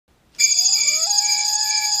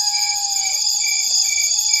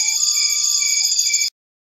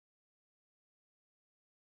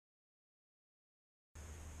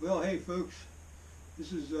Well, hey folks,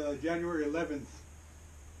 this is January 11th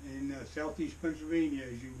in Southeast Pennsylvania,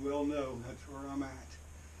 as you well know. That's where I'm at.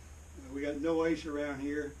 We got no ice around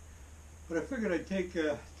here, but I figured I'd take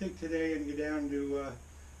today and go down to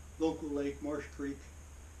local lake, Marsh Creek,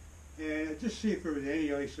 and just see if there was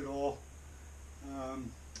any ice at all. I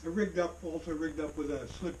also rigged up with a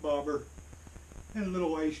slick bobber and a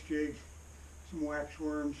little ice jig, some wax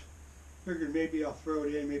worms. Figured maybe I'll throw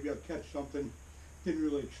it in, maybe I'll catch something. Didn't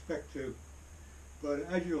really expect to, but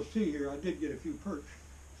as you'll see here, I did get a few perch,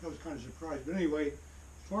 so I was kind of surprised. But anyway,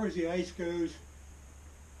 as far as the ice goes,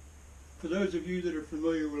 for those of you that are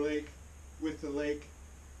familiar with the lake,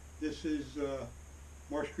 this is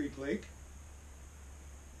Marsh Creek Lake,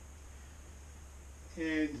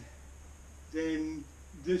 and then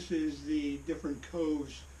this is the different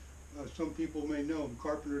coves. Some people may know them: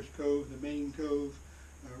 Carpenter's Cove, the Main Cove,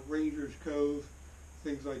 Ranger's Cove,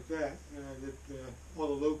 things like that, that all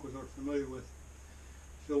the locals are familiar with.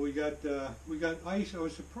 So we got ice. I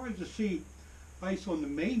was surprised to see ice on the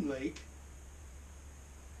main lake,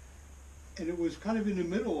 and it was kind of in the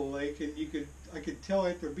middle of the lake, and I could tell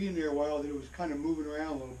after being there a while that it was kind of moving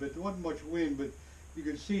around a little bit. There wasn't much wind, but you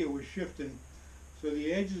could see it was shifting. So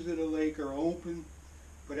the edges of the lake are open,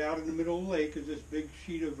 but out in the middle of the lake is this big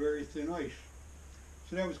sheet of very thin ice.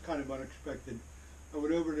 So that was kind of unexpected. I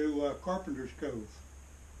went over to Carpenter's Cove.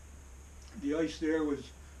 The ice there was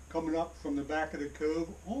coming up from the back of the cove,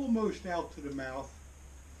 almost out to the mouth,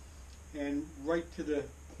 and right to the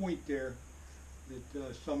point there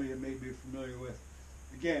that some of you may be familiar with.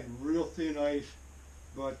 Again, real thin ice,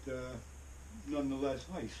 but nonetheless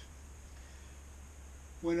ice.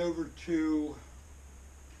 Went over to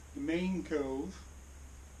the main cove.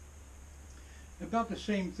 About the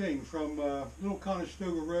same thing, from Little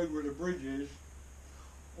Conestoga Road where the bridge is,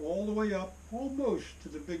 all the way up almost to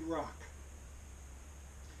the big rock.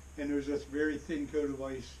 And there's this very thin coat of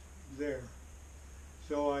ice there.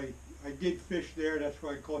 So I did fish there. That's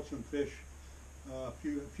where I caught some fish, a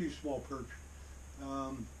few small perch.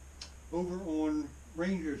 Over on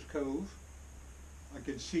Ranger's Cove, I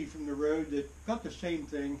could see from the road that about the same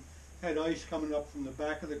thing. Had ice coming up from the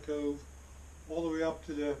back of the cove all the way up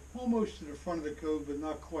to almost to the front of the cove, but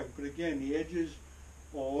not quite. But again, the edges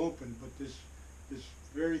all open, but this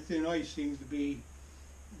very thin ice seems to be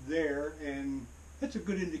there, and that's a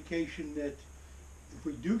good indication that if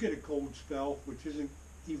we do get a cold spell, which isn't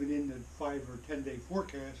even in the 5 or 10 day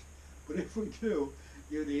forecast, but if we do,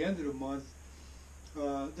 near the end of the month,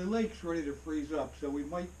 the lake's ready to freeze up. So we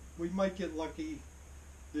might get lucky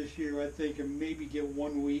this year, I think, and maybe get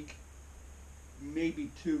 1 week,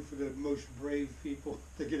 maybe 2 for the most brave people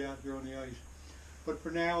to get out there on the ice. But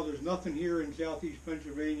for now, there's nothing here in Southeast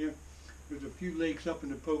Pennsylvania. There's a few lakes up in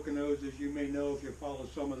the Poconos, as you may know if you follow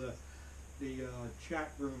some of the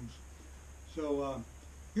chat rooms. So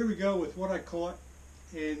here we go with what I caught,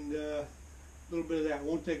 and a little bit of that.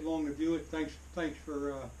 Won't take long to do it. Thanks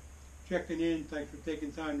for checking in. Thanks for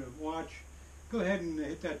taking time to watch. Go ahead and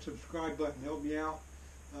hit that subscribe button. Help me out.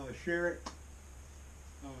 Share it.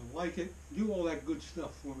 Like it. Do all that good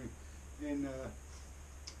stuff for me. And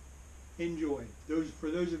enjoy. For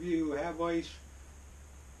those of you who have ice,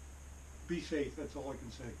 be safe. That's all I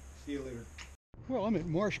can say. See you later. Well, I'm at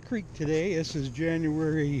Marsh Creek today. This is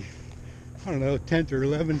January, I don't know, 10th or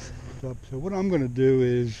 11th. So what I'm going to do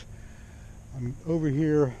is, I'm over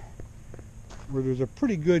here where there's a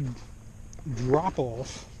pretty good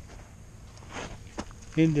drop-off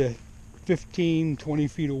into 15, 20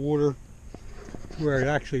 feet of water, where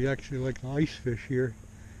I actually like to ice fish here.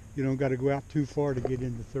 You don't got to go out too far to get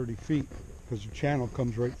into 30 feet because the channel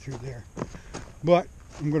comes right through there. But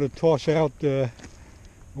I'm going to toss out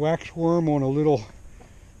wax worm on a little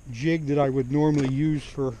jig that I would normally use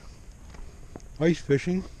for ice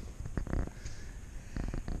fishing,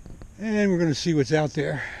 and we're going to see what's out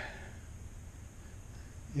there.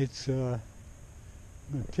 It's I'm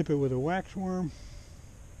going to tip it with a wax worm.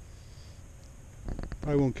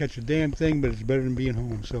 I won't catch a damn thing, but it's better than being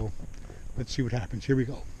home. So let's see what happens. Here we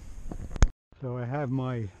go. So I have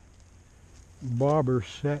my bobber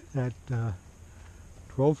set at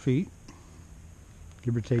 12 feet,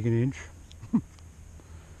 give or take an inch. With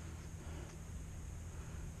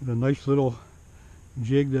a nice little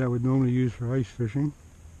jig that I would normally use for ice fishing.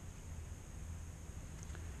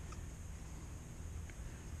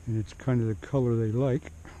 And it's kind of the color they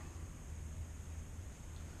like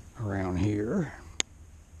around here.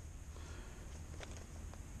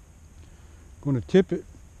 I'm going to tip it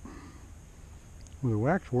with a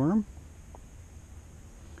wax worm,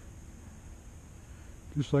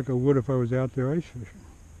 just like I would if I was out there ice fishing.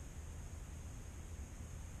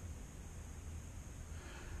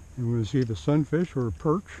 And we're going to see if a sunfish or a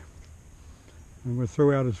perch. I'm going to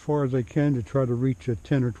throw out as far as I can to try to reach a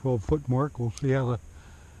 10 or 12 foot mark. We'll see how the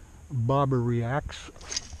bobber reacts.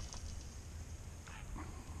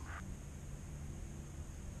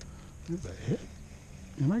 There's a hit.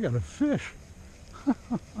 And I got a fish.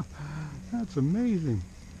 That's amazing.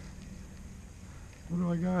 What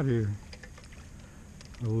do I got here?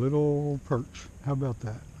 A little perch. How about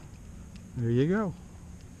that? There you go.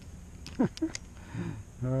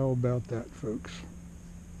 How about that, folks?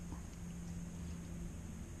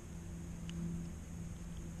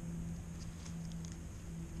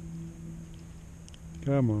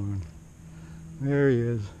 Come on. There he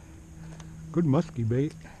is. Good musky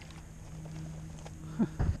bait.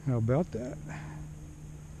 How about that?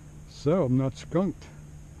 So I'm not skunked.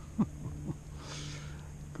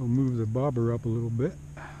 Go move the bobber up a little bit.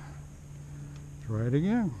 Try it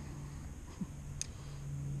again.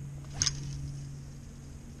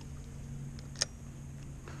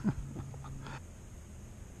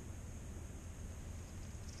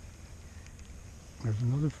 There's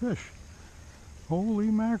another fish. Holy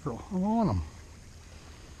mackerel, I'm on them.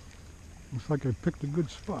 Looks like I picked a good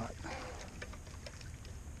spot.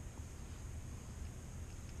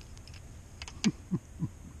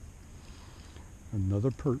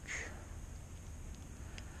 Another perch.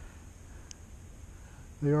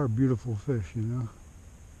 They are beautiful fish, you know.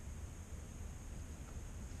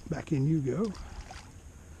 Back in you go.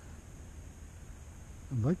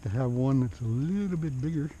 I'd like to have one that's a little bit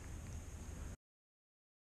bigger.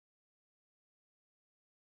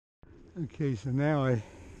 Okay, so now I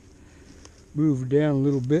moved down a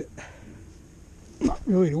little bit. Not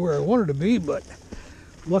really to where I wanted to be, but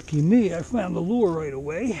lucky me, I found the lure right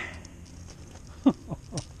away.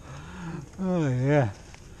 Oh yeah.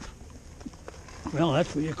 Well,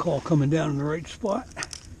 that's what you call coming down in the right spot.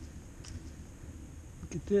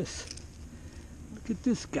 Look at this. Look at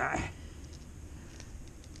this guy.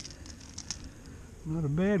 Not a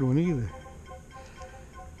bad one either.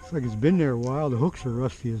 Looks like it's been there a while. The hooks are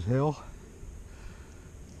rusty as hell.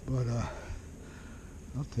 But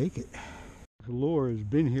I'll take it. The lure has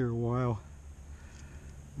been here a while.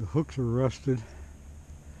 The hooks are rusted.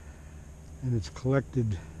 And it's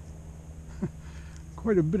collected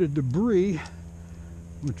quite a bit of debris,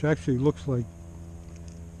 which actually looks like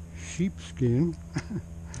sheepskin.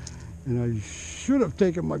 And I should have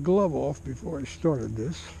taken my glove off before I started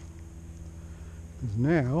this, because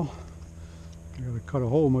now I gotta cut a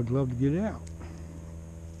hole in my glove to get it out.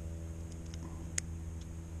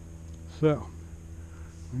 So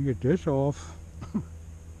let me get this off.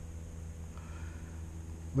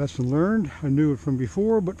 Lesson learned. I knew it from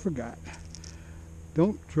before but forgot.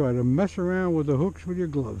 Don't try to mess around with the hooks with your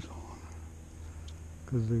gloves on,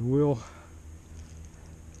 because they will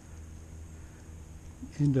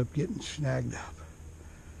end up getting snagged up.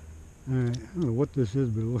 Alright, I don't know what this is,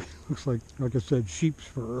 but it looks like I said, sheep's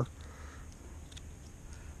fur.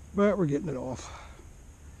 But we're getting it off.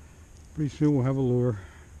 Pretty soon we'll have a lure.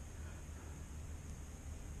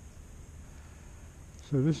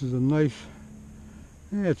 So this is a nice,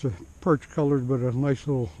 it's a perch colored, but a nice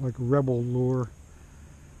little like rebel lure.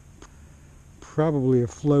 Probably a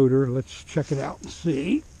floater. Let's check it out and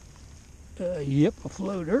see. Yep, a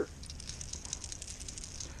floater.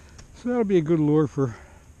 So that'll be a good lure for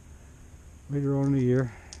later on in the year.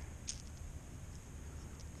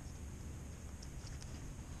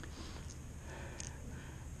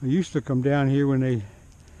 I used to come down here when they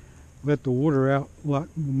let the water out a lot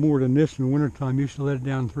more than this in the wintertime. Used to let it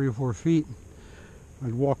down 3 or 4 feet.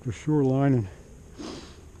 I'd walk the shoreline and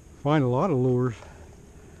find a lot of lures.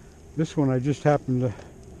 This one I just happened to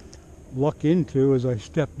luck into as I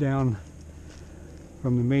stepped down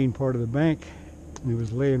from the main part of the bank. And it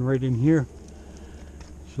was laying right in here.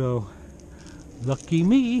 So, lucky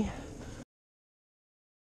me.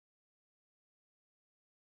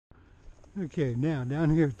 Okay, now down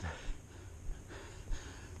here,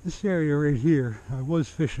 this area right here, I was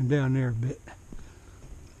fishing down there a bit.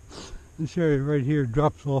 This area right here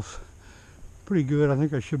drops off pretty good. I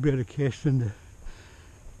think I should be able to cast into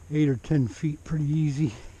 8 or 10 feet pretty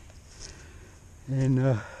easy.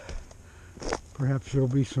 And perhaps there'll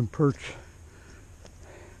be some perch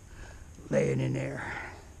laying in there.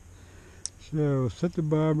 So set the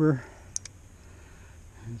bobber.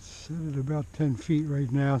 It's set at about 10 feet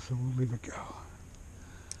right now, so we'll leave it go.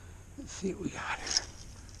 Let's see what we got here.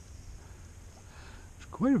 There's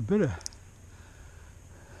quite a bit of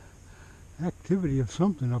activity of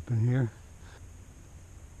something up in here.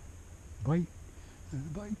 Bite. There's a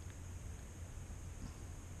bite.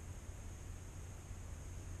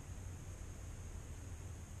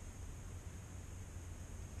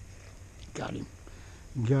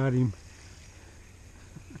 Got him.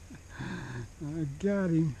 I got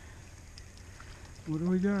him. What do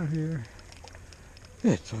we got here?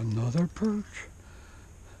 It's another perch.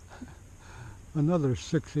 Another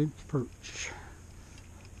 6-inch perch.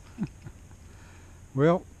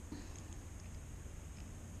 Well,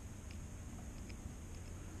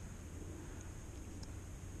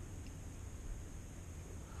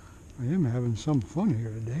 I am having some fun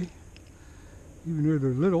here today. Even though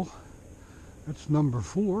they're little. That's number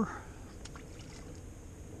 4.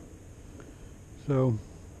 So,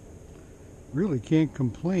 really can't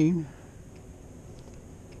complain.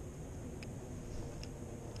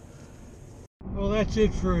 Well, that's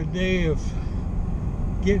it for a day of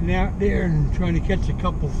getting out there and trying to catch a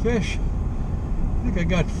couple fish. I think I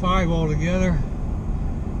got 5 altogether.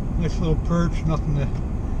 Nice little perch, nothing to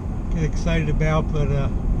get excited about, but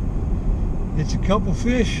it's a couple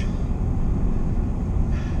fish.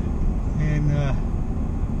 And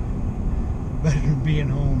better than being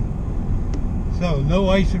home. So no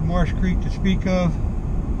ice at Marsh Creek to speak of,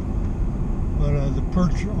 but the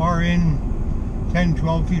perch are in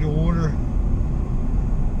 10-12 feet of water.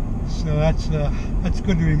 So that's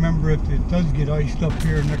good to remember if it does get iced up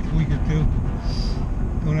here next week or two.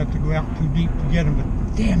 Don't have to go out too deep to get them,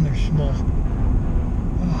 but damn, they're small.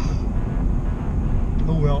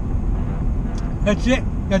 Oh well. That's it.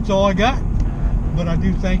 That's all I got. But I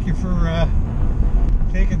do thank you for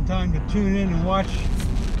taking time to tune in and watch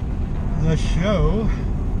the show.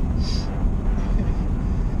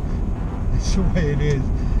 That's the way it is.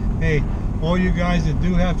 Hey, all you guys that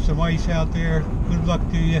do have some ice out there, good luck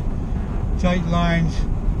to you. Tight lines,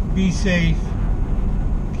 be safe,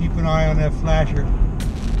 keep an eye on that flasher,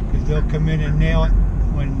 because they'll come in and nail it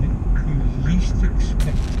when you least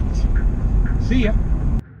expect it. See ya.